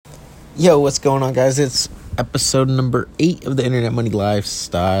Yo, what's going on, guys? It's episode number 8 of the Internet Money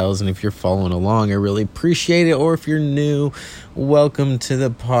Lifestyles, and if you're following along, I really appreciate it. Or if you're new, welcome to the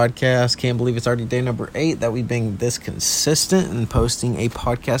podcast. Can't believe it's already day number 8 that we've been this consistent and posting a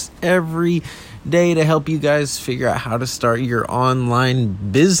podcast every day to help you guys figure out how to start your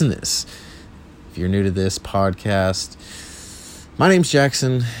online business. If you're new to this podcast, my name's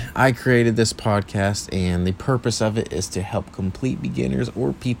Jackson. I created this podcast, and the purpose of it is to help complete beginners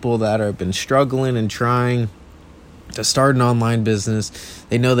or people that have been struggling and trying to start an online business.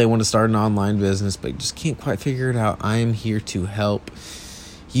 They know they want to start an online business, but just can't quite figure it out. I am here to help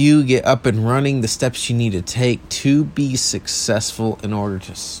you get up and running, the steps you need to take to be successful in order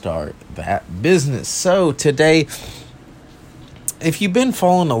to start that business. So today, if you've been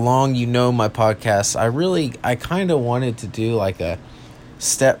following along, you know my podcast. I kind of wanted to do like a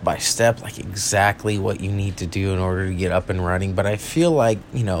step-by-step, like exactly what you need to do in order to get up and running. But I feel like,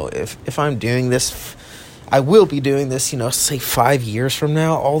 if I'm doing this, I will be doing this, say 5 years from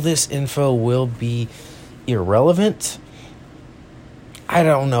now, all this info will be irrelevant. I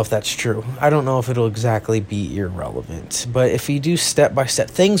don't know if that's true. I don't know if it'll exactly be irrelevant. But if you do step-by-step,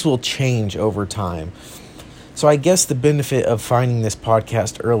 things will change over time. So I guess the benefit of finding this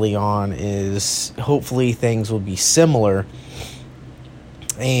podcast early on is hopefully things will be similar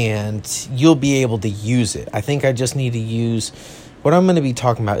and you'll be able to use it. I think I just need to use what I'm going to be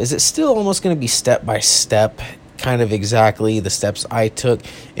talking about. Is it still almost going to be step by step, kind of exactly the steps I took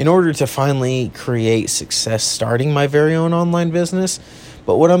in order to finally create success starting my very own online business?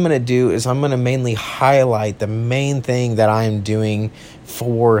 But what I'm going to do is I'm going to mainly highlight the main thing that I'm doing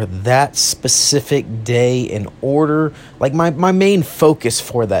for that specific day in order, like my main focus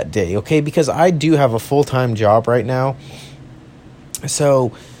for that day, okay? Because I do have a full-time job right now.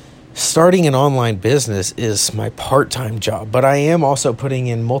 So starting an online business is my part-time job, but I am also putting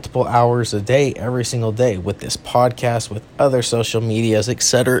in multiple hours a day, every single day, with this podcast, with other social medias, et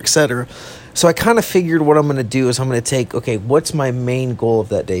cetera, et cetera. So I kind of figured what I'm going to do is I'm going to take, what's my main goal of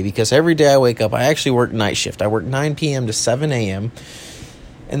that day? Because every day I wake up, I actually work night shift. I work 9 p.m. to 7 a.m.,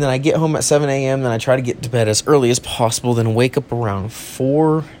 and then I get home at 7 a.m., then I try to get to bed as early as possible, then wake up around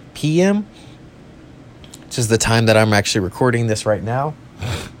 4 p.m., which is the time that I'm actually recording this right now.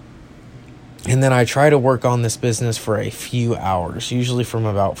 And then I try to work on this business for a few hours, usually from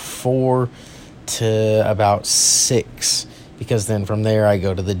about 4 to about 6, because then from there I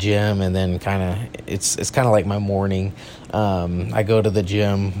go to the gym, and then it's kind of like my morning. I go to the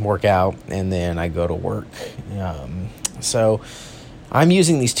gym, work out, and then I go to work. So I'm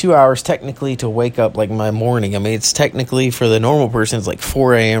using these 2 hours technically to wake up like my morning. I mean, it's technically for the normal person, it's like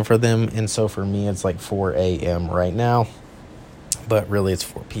 4 a.m. for them. And so for me, it's like 4 a.m. right now, but really it's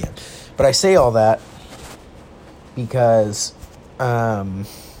 4 p.m. But I say all that because, I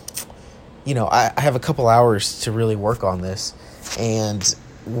have a couple hours to really work on this. And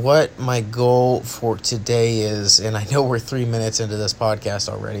what my goal for today is, and I know we're 3 minutes into this podcast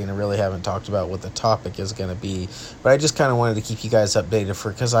already, and I really haven't talked about what the topic is going to be, but I just kind of wanted to keep you guys updated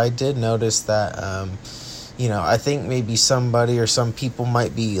because I did notice that, I think maybe somebody or some people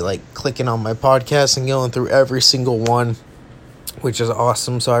might be like clicking on my podcast and going through every single one, which is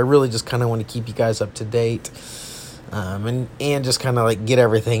awesome. So I really just kind of want to keep you guys up to date, and just kind of like get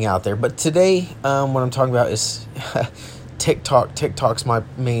everything out there. But today, what I'm talking about is TikTok. TikTok's my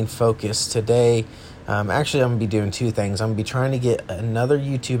main focus today. Actually, I'm going to be doing two things. I'm going to be trying to get another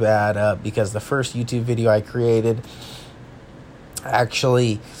YouTube ad up because the first YouTube video I created,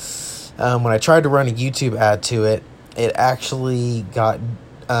 actually, when I tried to run a YouTube ad to it, it actually got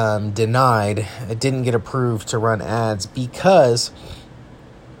denied. It didn't get approved to run ads because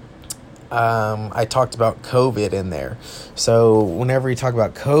I talked about COVID in there. So whenever you talk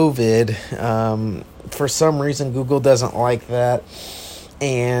about COVID, for some reason Google doesn't like that,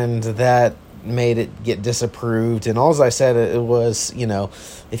 and that made it get disapproved. And all I said it was,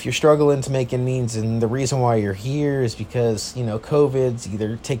 if you're struggling to make ends, and the reason why you're here is because COVID's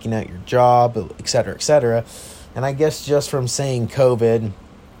either taking out your job, et cetera, et cetera. And I guess just from saying COVID,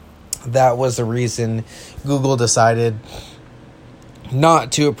 that was the reason Google decided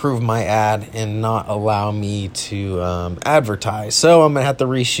not to approve my ad and not allow me to advertise. So I'm going to have to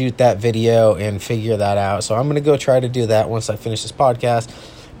reshoot that video and figure that out. So I'm going to go try to do that once I finish this podcast.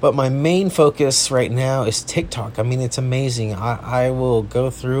 But my main focus right now is TikTok. I mean, it's amazing. I will go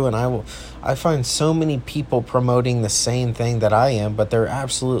through and I find so many people promoting the same thing that I am, but they're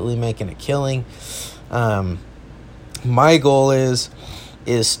absolutely making a killing. My goal is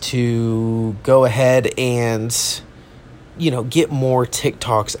to go ahead and get more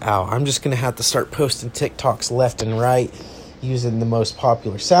TikToks out. I'm just going to have to start posting TikToks left and right using the most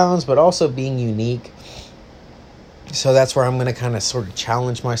popular sounds, but also being unique. So that's where I'm going to kind of sort of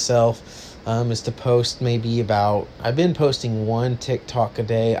challenge myself, is to post I've been posting 1 TikTok a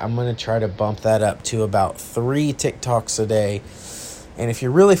day. I'm going to try to bump that up to about 3 TikToks a day. And if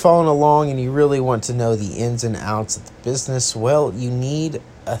you're really following along and you really want to know the ins and outs of the business, well, you need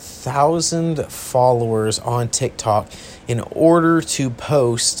 1,000 followers on TikTok in order to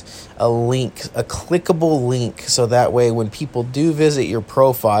post a link, a clickable link, so that way when people do visit your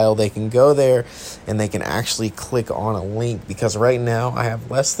profile, they can go there and they can actually click on a link. Because right now I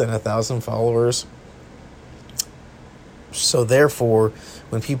have less than 1,000 followers. So therefore,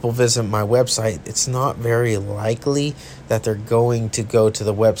 when people visit my website, it's not very likely that they're going to go to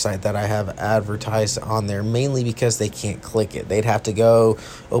the website that I have advertised on there, mainly because they can't click it. They'd have to go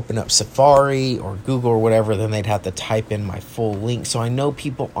open up Safari or Google or whatever, then they'd have to type in my full link. So I know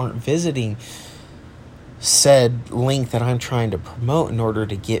people aren't visiting said link that I'm trying to promote in order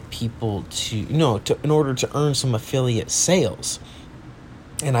to get people in order to earn some affiliate sales.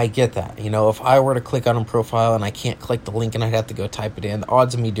 And I get that. If I were to click on a profile and I can't click the link and I'd have to go type it in, the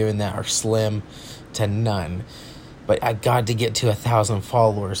odds of me doing that are slim to none. But I got to get to 1,000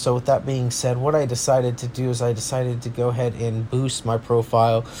 followers. So with that being said, what I decided to do is I decided to go ahead and boost my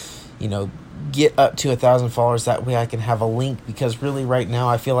profile, get up to 1,000 followers. That way I can have a link, because really right now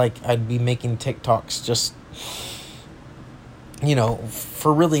I feel like I'd be making TikToks just,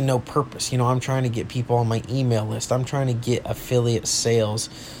 for really no purpose. I'm trying to get people on my email list. I'm trying to get affiliate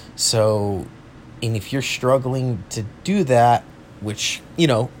sales. So, and if you're struggling to do that, which,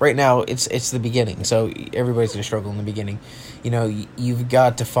 right now it's the beginning. So everybody's going to struggle in the beginning. You've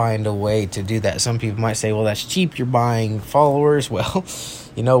got to find a way to do that. Some people might say, well, that's cheap. You're buying followers. Well,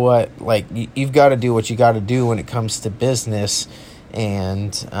 you know what? Like, you've got to do what you got to do when it comes to business.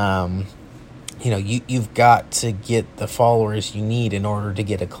 And, you've got to get the followers you need in order to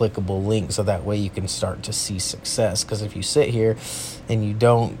get a clickable link, so that way you can start to see success. Because if you sit here and you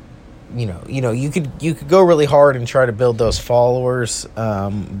don't, you could go really hard and try to build those followers,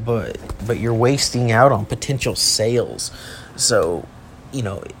 but you're wasting out on potential sales. So,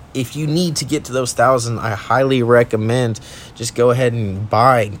 if you need to get to those 1,000, I highly recommend just go ahead and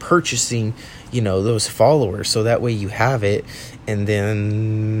purchasing, those followers, so that way you have it. And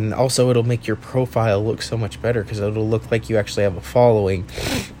then also it'll make your profile look so much better, because it'll look like you actually have a following.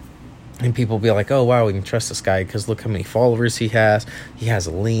 And people will be like, oh, wow, we can trust this guy because look how many followers he has. He has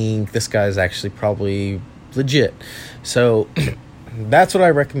a link. This guy's actually probably legit. So that's what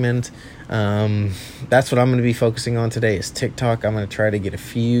I recommend. That's what I'm going to be focusing on today is TikTok. I'm going to try to get a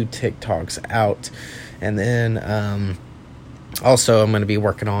few TikToks out. And then also I'm going to be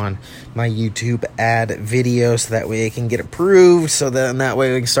working on my YouTube ad video, so that way it can get approved. So then that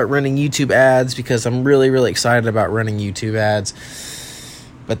way we can start running YouTube ads, because I'm really, really excited about running YouTube ads.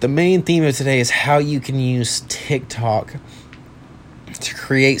 But the main theme of today is how you can use TikTok to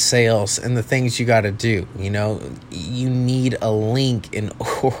create sales and the things you got to do. You need a link in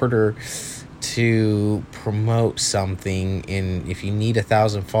order to promote something. And if you need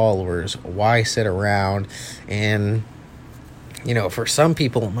 1,000 followers, why sit around? And, for some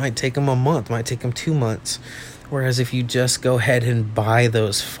people, it might take them a month, might take them 2 months. Whereas if you just go ahead and buy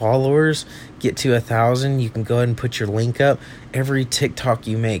those followers, get to 1,000, you can go ahead and put your link up. Every TikTok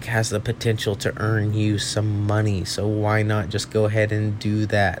you make has the potential to earn you some money. So why not just go ahead and do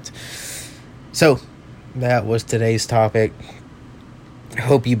that? So that was today's topic. I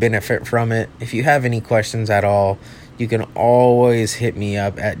hope you benefit from it. If you have any questions at all, you can always hit me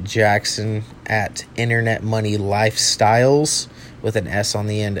up at Jackson at internetmoneylifestyles with an S on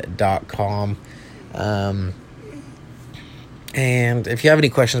the end.com. And if you have any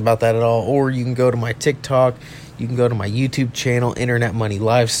questions about that at all, or you can go to my TikTok, you can go to my YouTube channel, Internet Money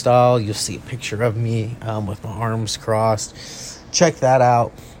Lifestyle. You'll see a picture of me with my arms crossed. Check that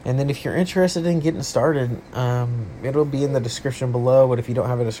out. And then if you're interested in getting started, it'll be in the description below. But if you don't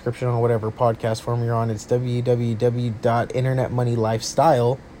have a description on whatever podcast form you're on, it's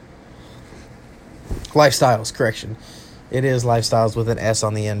www.internetmoneylifestyle. Lifestyles, correction. It is lifestyles with an S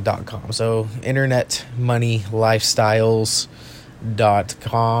on the end.com. So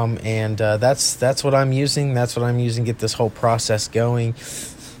internetmoneylifestyles.com. And that's what I'm using. That's what I'm using to get this whole process going.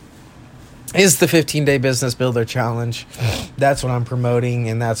 Is the 15-day business builder challenge. That's what I'm promoting,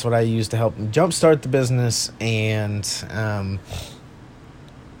 and that's what I use to help jumpstart the business. And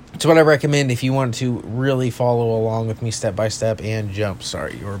it's what I recommend if you want to really follow along with me step by step and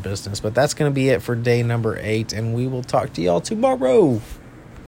jumpstart your business. But that's going to be it for day number 8, and we will talk to y'all tomorrow.